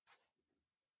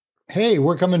Hey,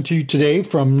 we're coming to you today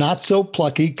from Not So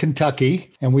Plucky,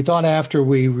 Kentucky. And we thought after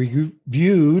we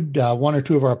reviewed one or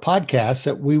two of our podcasts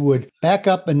that we would back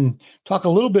up and talk a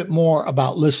little bit more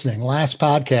about listening. Last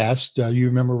podcast, you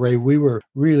remember, Ray, we were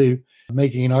really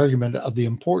making an argument of the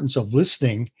importance of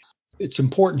listening, its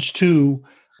importance to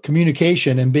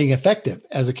communication and being effective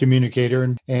as a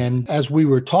communicator. And as we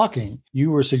were talking,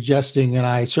 you were suggesting, and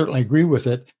I certainly agree with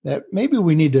it, that maybe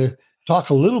we need to talk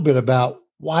a little bit about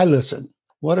why listen.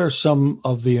 What are some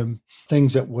of the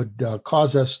things that would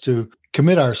cause us to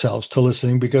commit ourselves to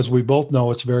listening? Because we both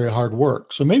know it's very hard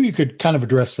work. So maybe you could kind of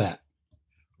address that.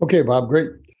 Okay, Bob,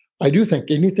 great. I do think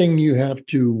anything you have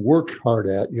to work hard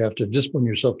at, you have to discipline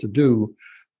yourself to do,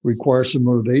 requires some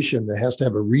motivation. That has to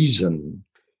have a reason.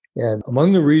 And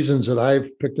among the reasons that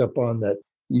I've picked up on that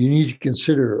you need to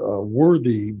consider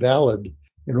worthy, valid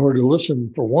in order to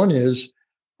listen, for one is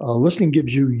listening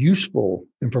gives you useful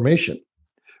information.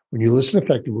 When you listen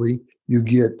effectively, you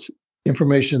get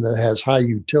information that has high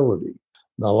utility.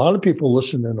 Now, a lot of people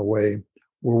listen in a way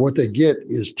where what they get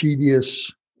is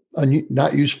tedious,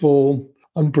 not useful,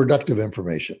 unproductive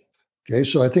information. Okay,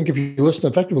 so I think if you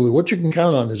listen effectively, what you can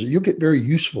count on is that you'll get very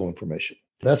useful information.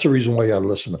 That's the reason why you ought to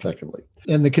listen effectively.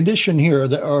 And the condition here,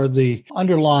 or the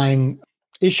underlying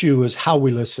issue, is how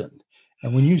we listen.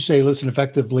 And when you say listen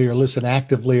effectively or listen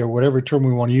actively or whatever term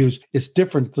we want to use, it's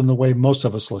different than the way most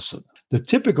of us listen. The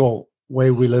typical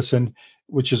way we listen,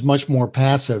 which is much more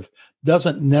passive,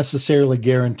 doesn't necessarily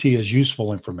guarantee as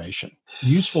useful information.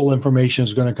 Useful information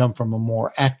is going to come from a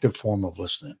more active form of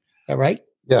listening. Is that right?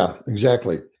 Yeah,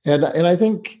 exactly. And I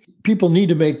think people need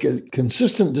to make a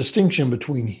consistent distinction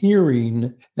between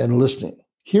hearing and listening.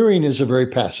 Hearing is a very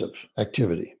passive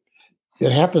activity.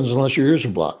 It happens unless your ears are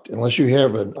blocked. Unless you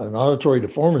have an auditory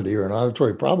deformity or an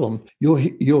auditory problem, you'll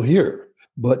hear.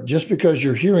 But just because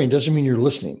you're hearing doesn't mean you're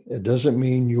listening. It doesn't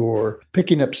mean you're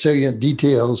picking up salient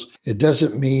details. It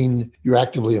doesn't mean you're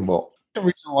actively involved. The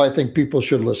reason why I think people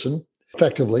should listen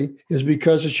effectively is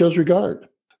because it shows regard.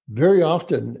 Very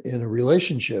often in a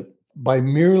relationship, by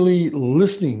merely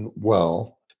listening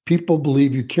well, people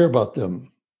believe you care about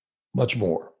them much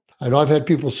more. I know I've had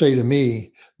people say to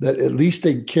me that at least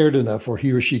they cared enough, or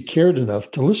he or she cared enough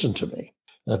to listen to me.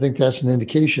 And I think that's an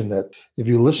indication that if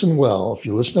you listen well, if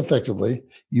you listen effectively,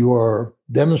 you are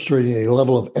demonstrating a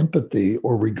level of empathy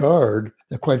or regard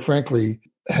that, quite frankly,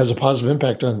 has a positive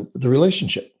impact on the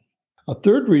relationship. A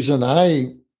third reason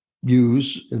I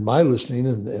use in my listening,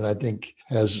 and I think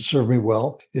has served me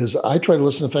well, is I try to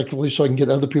listen effectively so I can get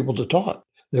other people to talk.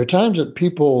 There are times that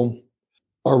people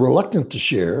are reluctant to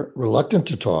share, reluctant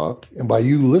to talk, and by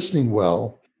you listening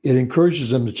well, it encourages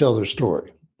them to tell their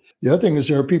story. The other thing is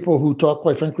there are people who talk,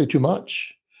 quite frankly, too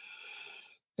much.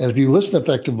 And if you listen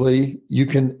effectively, you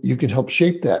can help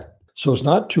shape that. So it's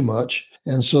not too much,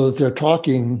 and so that they're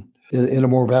talking in a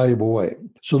more valuable way.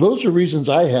 So those are reasons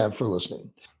I have for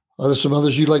listening. Are there some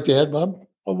others you'd like to add, Bob?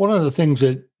 Well, one of the things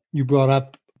that you brought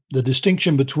up, the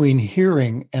distinction between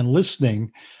hearing and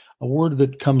listening, a word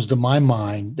that comes to my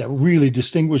mind that really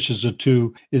distinguishes the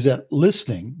two is that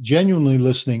listening, genuinely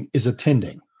listening, is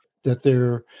attending. That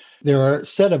there are a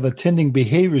set of attending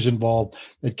behaviors involved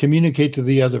that communicate to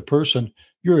the other person,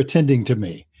 you're attending to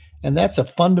me. And that's a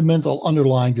fundamental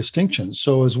underlying distinction.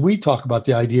 So as we talk about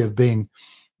the idea of being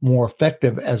more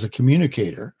effective as a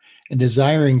communicator and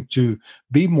desiring to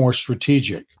be more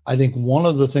strategic, I think one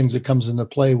of the things that comes into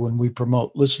play when we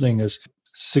promote listening as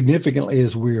significantly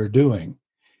as we are doing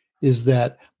is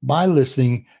that by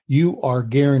listening, you are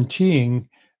guaranteeing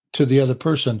to the other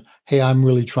person, hey, I'm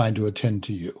really trying to attend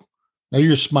to you. Now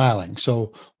you're smiling.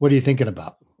 So what are you thinking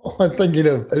about? Well, I'm thinking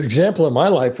of an example in my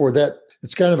life where that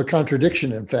it's kind of a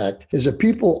contradiction, in fact, is that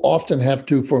people often have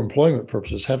to, for employment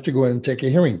purposes, have to go in and take a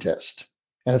hearing test.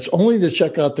 And it's only to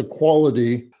check out the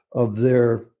quality of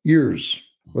their ears,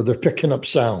 where they're picking up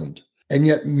sound. And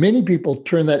yet many people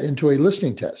turn that into a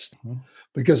listening test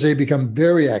because they become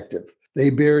very active.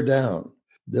 They bear down.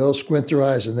 They'll squint their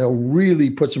eyes and they'll really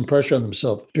put some pressure on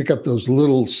themselves, pick up those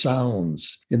little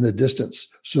sounds in the distance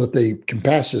so that they can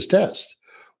pass this test.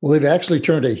 Well, they've actually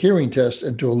turned a hearing test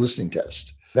into a listening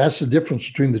test. That's the difference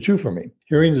between the two for me.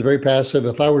 Hearing is very passive.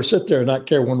 If I were to sit there and not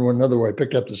care one way or another where I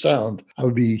picked up the sound, I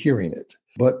would be hearing it.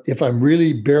 But if I'm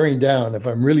really bearing down, if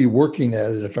I'm really working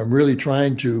at it, if I'm really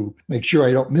trying to make sure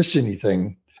I don't miss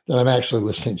anything, then I'm actually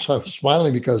listening. So I was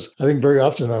smiling because I think very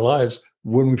often in our lives,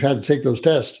 when we've had to take those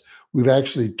tests, we've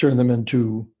actually turned them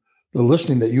into the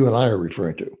listening that you and I are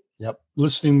referring to. Yep.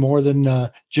 Listening more than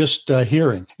just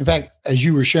hearing. In fact, as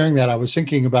you were sharing that, I was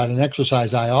thinking about an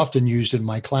exercise I often used in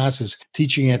my classes,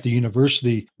 teaching at the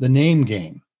university, the name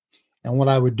game. And what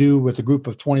I would do with a group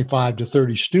of 25 to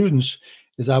 30 students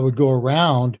is I would go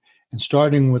around And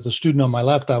starting with the student on my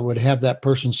left, I would have that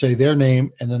person say their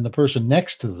name, and then the person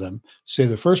next to them say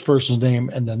the first person's name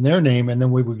and then their name. And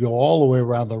then we would go all the way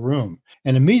around the room.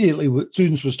 And immediately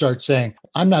students would start saying,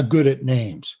 I'm not good at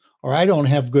names, or I don't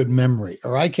have good memory,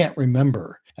 or I can't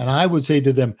remember. And I would say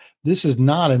to them, this is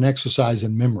not an exercise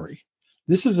in memory.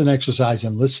 This is an exercise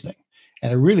in listening.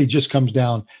 And it really just comes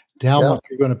down to how much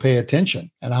you're going to pay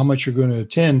attention and how much you're going to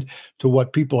attend to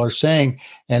what people are saying.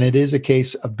 And it is a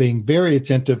case of being very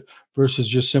attentive versus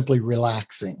just simply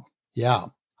relaxing. Yeah.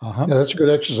 Yeah, that's a good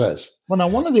exercise. Well, now,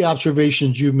 one of the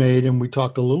observations you made, and we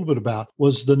talked a little bit about,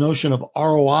 was the notion of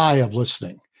ROI of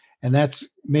listening. And that's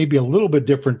maybe a little bit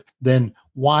different than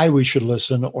why we should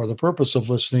listen or the purpose of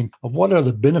listening, of what are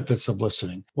the benefits of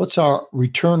listening? What's our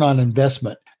return on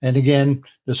investment? And again,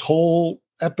 this whole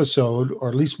episode, or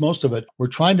at least most of it, we're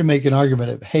trying to make an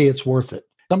argument of, hey, it's worth it.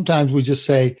 Sometimes we just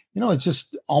say, it's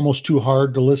just almost too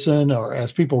hard to listen, or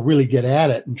as people really get at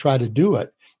it and try to do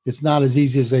it, it's not as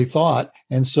easy as they thought.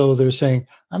 And so they're saying,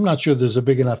 I'm not sure there's a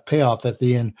big enough payoff at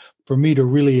the end for me to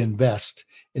really invest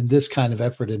in this kind of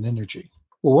effort and energy.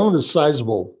 Well, one of the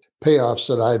sizable payoffs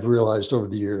that I've realized over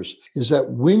the years is that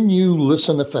when you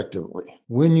listen effectively,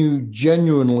 when you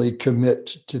genuinely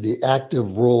commit to the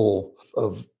active role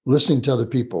of listening to other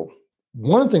people,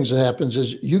 one of the things that happens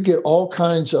is you get all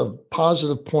kinds of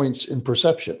positive points in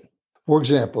perception. For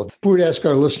example, if we were to ask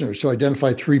our listeners to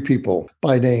identify 3 people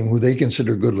by name who they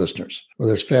consider good listeners,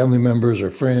 whether it's family members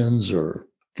or friends or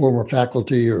former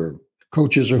faculty or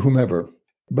coaches or whomever,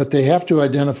 but they have to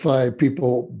identify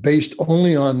people based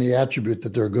only on the attribute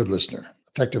that they're a good listener,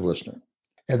 effective listener,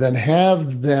 and then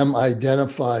have them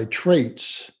identify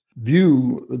traits,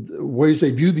 view ways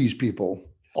they view these people,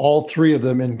 all 3 of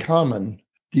them in common.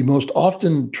 The most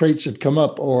often traits that come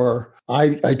up are,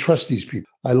 I trust these people.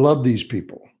 I love these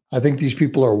people. I think these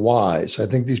people are wise. I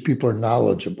think these people are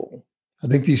knowledgeable. I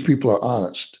think these people are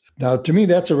honest. Now, to me,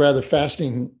 that's a rather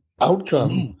fascinating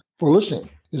outcome for listening,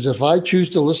 is if I choose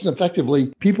to listen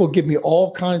effectively, people give me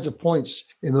all kinds of points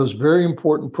in those very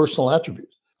important personal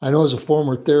attributes. I know as a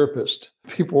former therapist,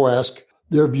 people ask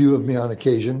their view of me on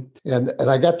occasion, and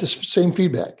I got this same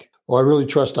feedback. Oh, I really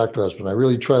trust Dr. Husband. I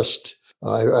really trust,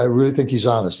 I really think he's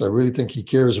honest. I really think he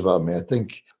cares about me. I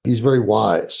think he's very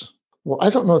wise. Well, I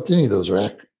don't know if any of those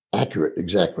are accurate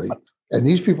exactly. And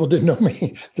these people didn't know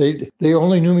me. They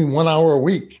only knew me 1 hour a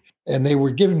week, and they were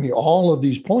giving me all of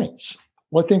these points.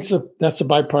 Well, I think that's a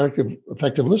byproduct of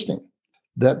effective listening,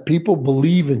 that people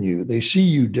believe in you. They see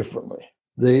you differently.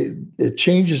 It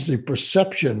changes the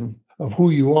perception of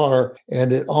who you are,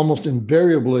 and it almost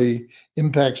invariably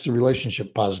impacts the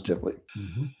relationship positively.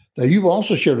 Mm-hmm. Now, you've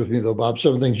also shared with me, though, Bob,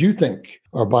 some of the things you think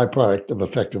are a byproduct of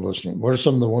effective listening. What are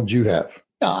some of the ones you have?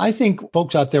 Yeah, I think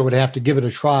folks out there would have to give it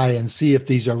a try and see if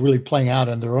these are really playing out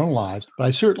in their own lives. But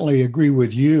I certainly agree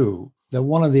with you that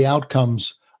one of the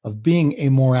outcomes of being a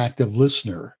more active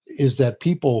listener is that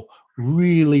people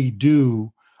really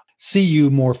do see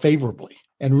you more favorably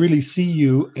and really see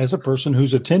you as a person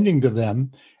who's attending to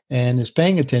them and is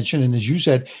paying attention. And as you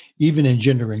said, even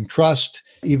engendering trust,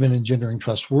 even engendering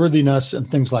trustworthiness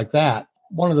and things like that.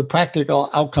 One of the practical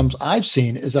outcomes I've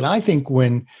seen is that I think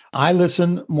when I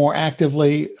listen more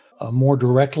actively, more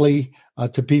directly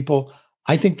to people,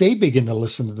 I think they begin to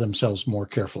listen to themselves more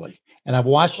carefully. And I've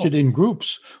watched it in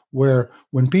groups where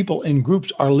when people in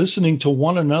groups are listening to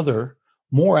one another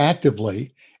more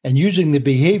actively and using the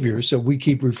behaviors that we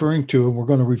keep referring to, and we're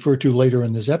going to refer to later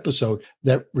in this episode,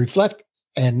 that reflect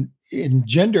and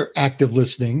engender active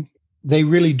listening, they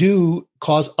really do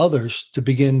cause others to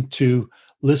begin to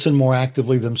listen more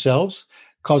actively themselves,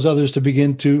 cause others to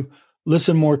begin to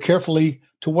listen more carefully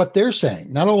to what they're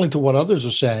saying, not only to what others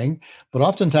are saying, but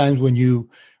oftentimes when you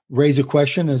raise a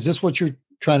question, is this what you're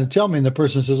trying to tell me? And the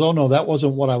person says, oh, no, that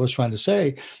wasn't what I was trying to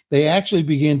say. They actually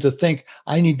begin to think,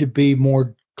 I need to be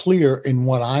more clear in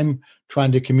what I'm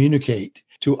trying to communicate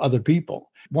to other people.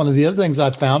 One of the other things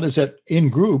I've found is that in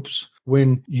groups,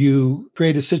 when you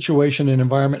create a situation, an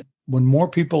environment, when more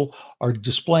people are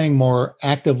displaying more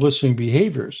active listening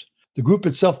behaviors, the group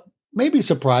itself, maybe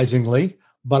surprisingly,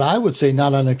 but I would say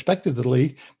not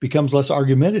unexpectedly, becomes less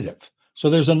argumentative. So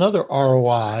there's another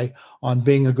ROI on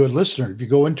being a good listener. If you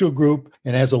go into a group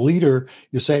and as a leader,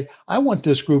 you say, I want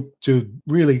this group to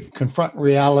really confront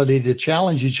reality, to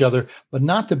challenge each other, but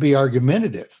not to be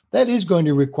argumentative. That is going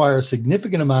to require a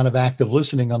significant amount of active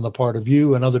listening on the part of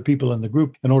you and other people in the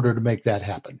group in order to make that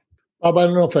happen. Bob, I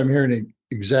don't know if I'm hearing it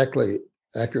exactly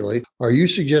accurately. Are you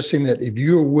suggesting that if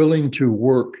you're willing to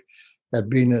work at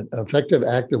being an effective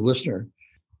active listener,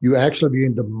 you actually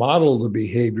begin to model the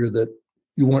behavior that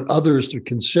you want others to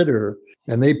consider,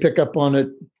 and they pick up on it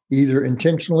either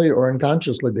intentionally or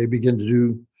unconsciously? They begin to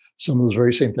do some of those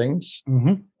very same things?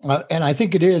 And I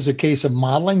think it is a case of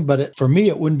modeling, but for me,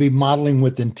 it wouldn't be modeling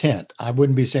with intent. I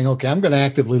wouldn't be saying, okay, I'm going to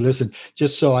actively listen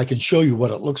just so I can show you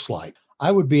what it looks like.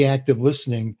 I would be active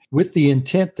listening with the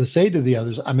intent to say to the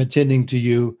others, I'm attending to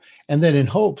you. And then in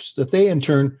hopes that they in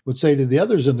turn would say to the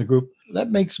others in the group, that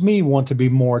makes me want to be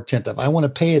more attentive. I want to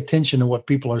pay attention to what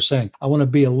people are saying. I want to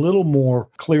be a little more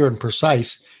clear and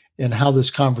precise in how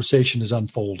this conversation is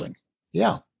unfolding.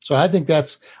 Yeah. So I think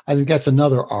that's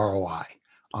another ROI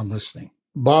on listening.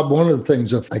 Bob, one of the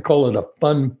things, I call it a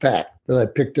fun fact that I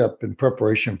picked up in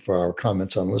preparation for our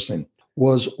comments on listening,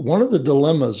 was one of the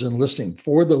dilemmas in listening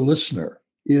for the listener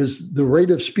is the rate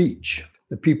of speech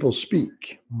that people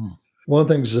speak. One of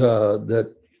the things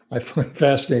that I find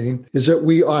fascinating is that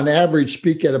we, on average,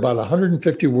 speak at about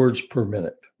 150 words per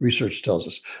minute, research tells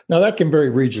us. Now, that can vary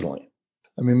regionally.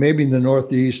 I mean, maybe in the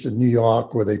Northeast and New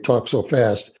York, where they talk so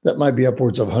fast, that might be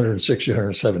upwards of 160,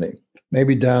 170.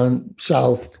 Maybe down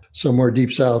south, somewhere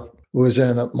deep south,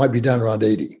 Louisiana, might be down around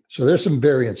 80. So there's some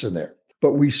variance in there.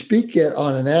 But we speak at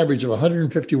on an average of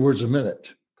 150 words a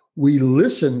minute. We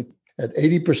listen at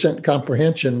 80%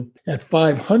 comprehension at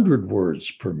 500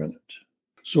 words per minute.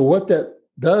 So what that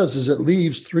does is it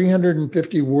leaves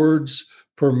 350 words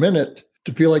per minute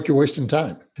to feel like you're wasting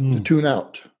time, to tune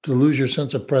out, to lose your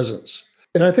sense of presence.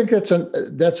 And I think that's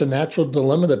a natural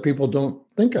dilemma that people don't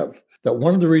think of. That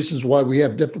one of the reasons why we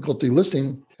have difficulty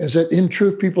listening is that in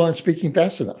truth, people aren't speaking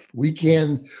fast enough. We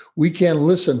can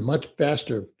listen much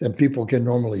faster than people can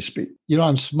normally speak. You know,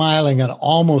 I'm smiling and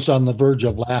almost on the verge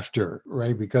of laughter,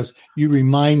 Ray, because you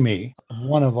remind me of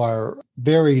one of our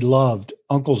very loved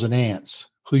uncles and aunts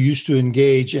who used to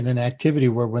engage in an activity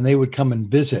where when they would come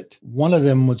and visit, one of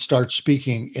them would start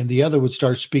speaking and the other would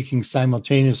start speaking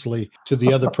simultaneously to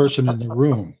the other person in the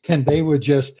room. And they would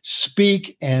just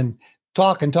speak and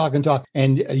talk and talk and talk.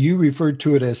 And you referred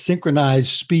to it as synchronized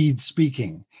speed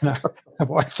speaking. I've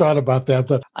always thought about that.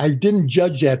 But I didn't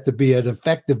judge that to be an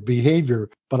effective behavior,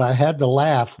 but I had to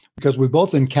laugh because we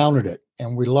both encountered it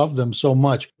and we loved them so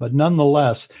much. But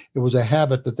nonetheless, it was a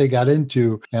habit that they got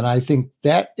into. And I think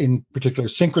that in particular,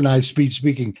 synchronized speed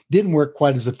speaking didn't work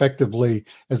quite as effectively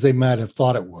as they might have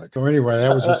thought it would. So anyway,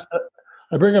 that was just...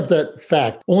 I bring up that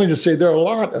fact only to say there are a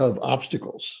lot of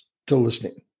obstacles to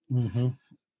listening.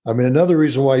 I mean, another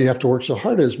reason why you have to work so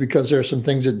hard is because there are some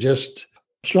things that just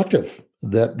obstructive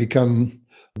that become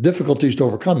difficulties to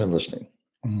overcome in listening.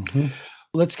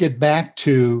 Let's get back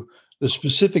to the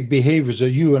specific behaviors that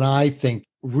you and I think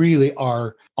really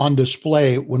are on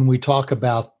display when we talk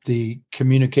about the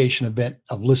communication event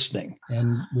of listening.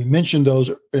 And we mentioned those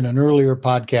in an earlier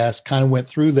podcast, kind of went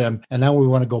through them, and now we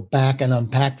want to go back and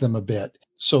unpack them a bit.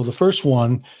 So the first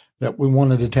one that we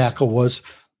wanted to tackle was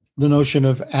the notion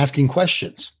of asking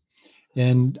questions.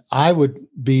 And I would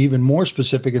be even more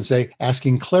specific and say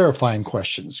asking clarifying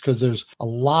questions, because there's a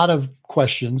lot of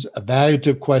questions,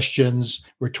 evaluative questions,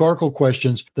 rhetorical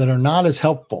questions that are not as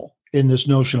helpful in this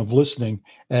notion of listening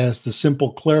as the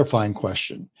simple clarifying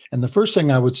question. And the first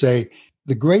thing I would say,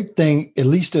 the great thing, at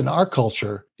least in our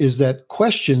culture, is that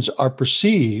questions are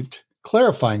perceived,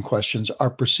 clarifying questions are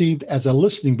perceived as a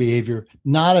listening behavior,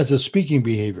 not as a speaking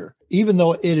behavior, even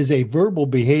though it is a verbal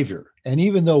behavior. And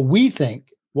even though we think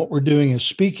what we're doing is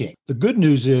speaking, the good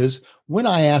news is when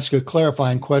I ask a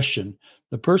clarifying question,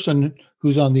 the person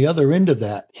who's on the other end of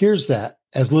that hears that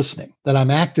as listening, that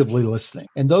I'm actively listening.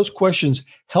 And those questions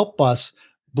help us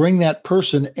bring that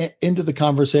person into the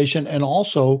conversation and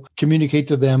also communicate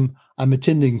to them, I'm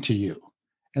attending to you.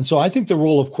 And so I think the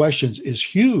role of questions is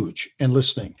huge in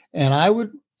listening. And I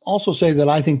would also say that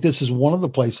I think this is one of the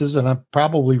places, and I'm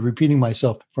probably repeating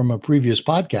myself from a previous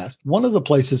podcast, one of the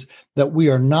places that we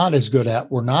are not as good at,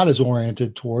 we're not as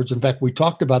oriented towards. In fact, we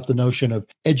talked about the notion of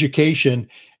education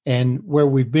and where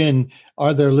we've been.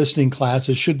 Are there listening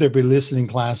classes? Should there be listening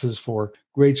classes for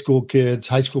grade school kids,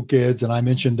 high school kids? And I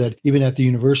mentioned that even at the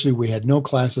university, we had no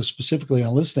classes specifically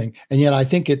on listening. And yet I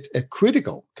think it's a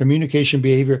critical communication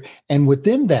behavior. And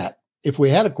within that, if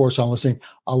we had a course on listening,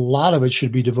 a lot of it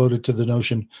should be devoted to the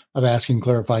notion of asking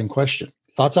clarifying questions.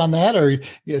 Thoughts on that, or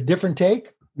a different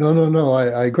take? No.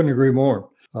 I couldn't agree more.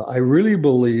 I really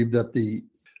believe that the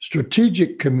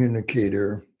strategic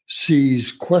communicator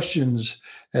sees questions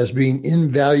as being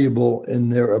invaluable in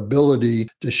their ability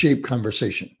to shape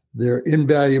conversation. They're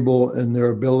invaluable in their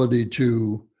ability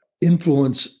to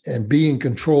influence and be in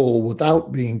control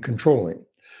without being controlling.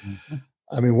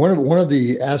 I mean, one of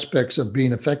the aspects of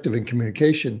being effective in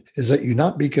communication is that you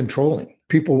not be controlling.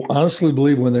 People honestly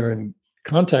believe when they're in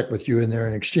contact with you and they're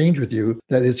in exchange with you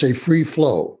that it's a free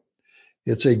flow.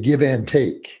 It's a give and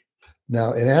take.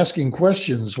 Now, in asking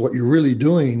questions, what you're really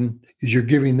doing is you're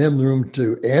giving them room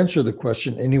to answer the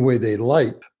question any way they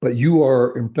like, but you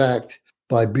are, in fact,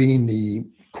 by being the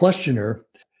questioner,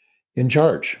 in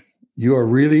charge. You are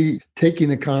really taking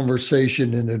the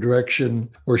conversation in a direction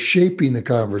or shaping the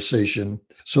conversation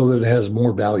so that it has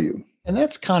more value. And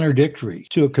that's contradictory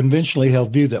to a conventionally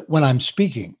held view that when I'm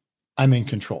speaking, I'm in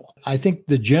control. I think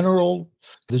the general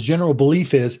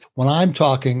belief is when I'm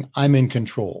talking, I'm in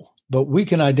control. But we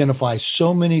can identify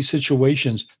so many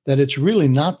situations that it's really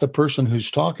not the person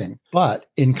who's talking, but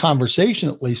in conversation,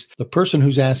 at least, the person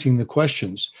who's asking the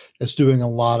questions that's doing a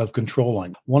lot of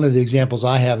controlling. One of the examples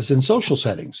I have is in social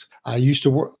settings. I used to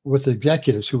work with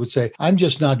executives who would say, I'm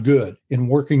just not good in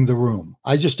working the room.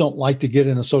 I just don't like to get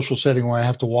in a social setting where I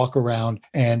have to walk around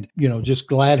and, just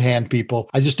glad hand people.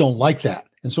 I just don't like that.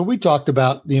 And so we talked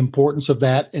about the importance of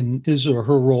that in his or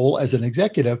her role as an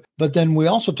executive. But then we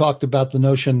also talked about the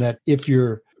notion that if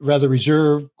you're rather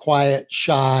reserved, quiet,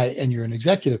 shy, and you're an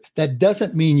executive, that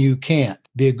doesn't mean you can't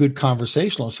be a good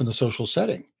conversationalist in a social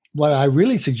setting. What I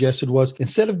really suggested was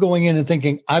instead of going in and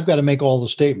thinking, I've got to make all the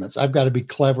statements, I've got to be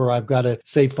clever, I've got to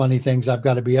say funny things, I've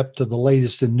got to be up to the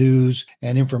latest in news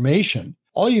and information,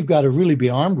 all you've got to really be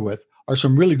armed with are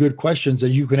some really good questions that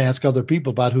you can ask other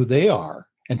people about who they are.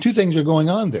 And two things are going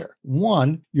on there.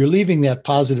 One, you're leaving that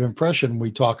positive impression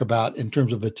we talk about in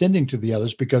terms of attending to the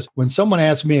others, because when someone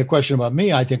asks me a question about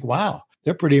me, I think, wow,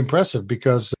 they're pretty impressive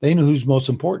because they know who's most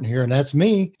important here, and that's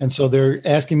me. And so they're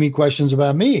asking me questions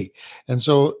about me. And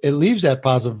so it leaves that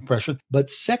positive impression. But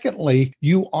secondly,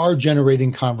 you are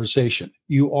generating conversation.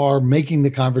 You are making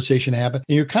the conversation happen,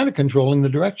 and you're kind of controlling the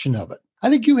direction of it. I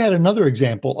think you had another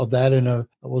example of that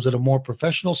was it a more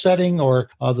professional setting or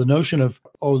the notion of,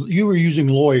 you were using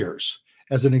lawyers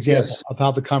as an example of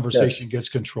how the conversation gets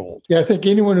controlled. Yeah, I think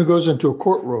anyone who goes into a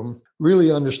courtroom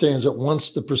really understands that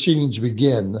once the proceedings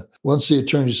begin, once the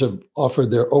attorneys have offered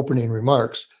their opening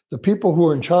remarks, the people who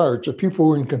are in charge, the people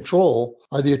who are in control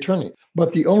are the attorney.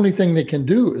 But the only thing they can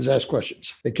do is ask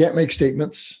questions. They can't make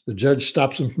statements. The judge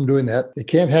stops them from doing that. They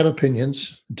can't have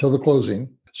opinions until the closing.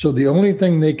 So the only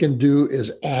thing they can do is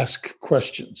ask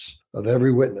questions of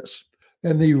every witness.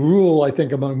 And the rule, I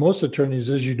think, among most attorneys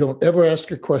is you don't ever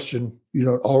ask a question you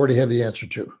don't already have the answer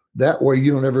to. That way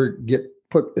you don't ever get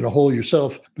put in a hole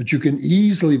yourself, but you can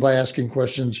easily, by asking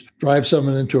questions, drive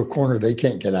someone into a corner they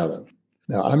can't get out of.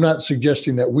 Now, I'm not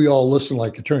suggesting that we all listen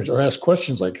like attorneys or ask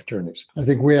questions like attorneys. I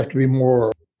think we have to be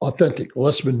more authentic,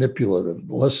 less manipulative,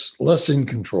 less in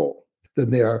control than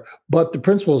they are. But the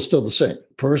principle is still the same.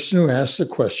 The person who asks the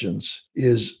questions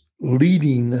is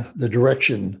leading the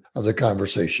direction of the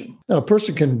conversation. Now, a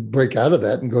person can break out of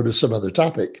that and go to some other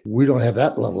topic. We don't have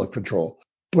that level of control.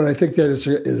 But I think that it's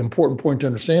an important point to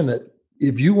understand that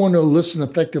if you want to listen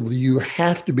effectively, you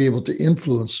have to be able to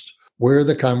influence where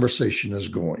the conversation is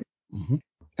going. Mm-hmm.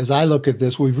 As I look at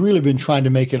this, we've really been trying to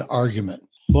make an argument,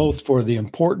 both for the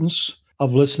importance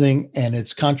of listening and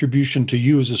its contribution to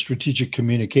you as a strategic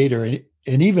communicator,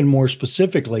 and even more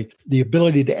specifically, the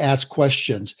ability to ask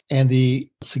questions and the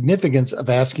significance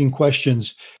of asking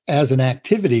questions as an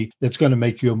activity that's going to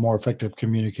make you a more effective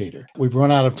communicator. We've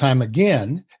run out of time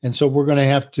again, and so we're going to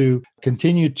have to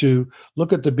continue to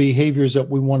look at the behaviors that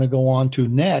we want to go on to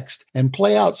next and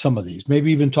play out some of these,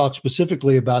 maybe even talk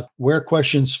specifically about where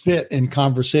questions fit in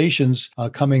conversations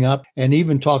coming up, and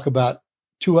even talk about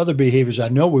two other behaviors I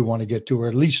know we want to get to, or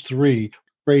at least three: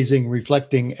 phrasing,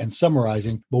 reflecting, and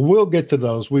summarizing. But we'll get to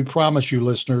those. We promise you,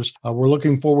 listeners. We're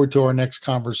looking forward to our next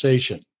conversation.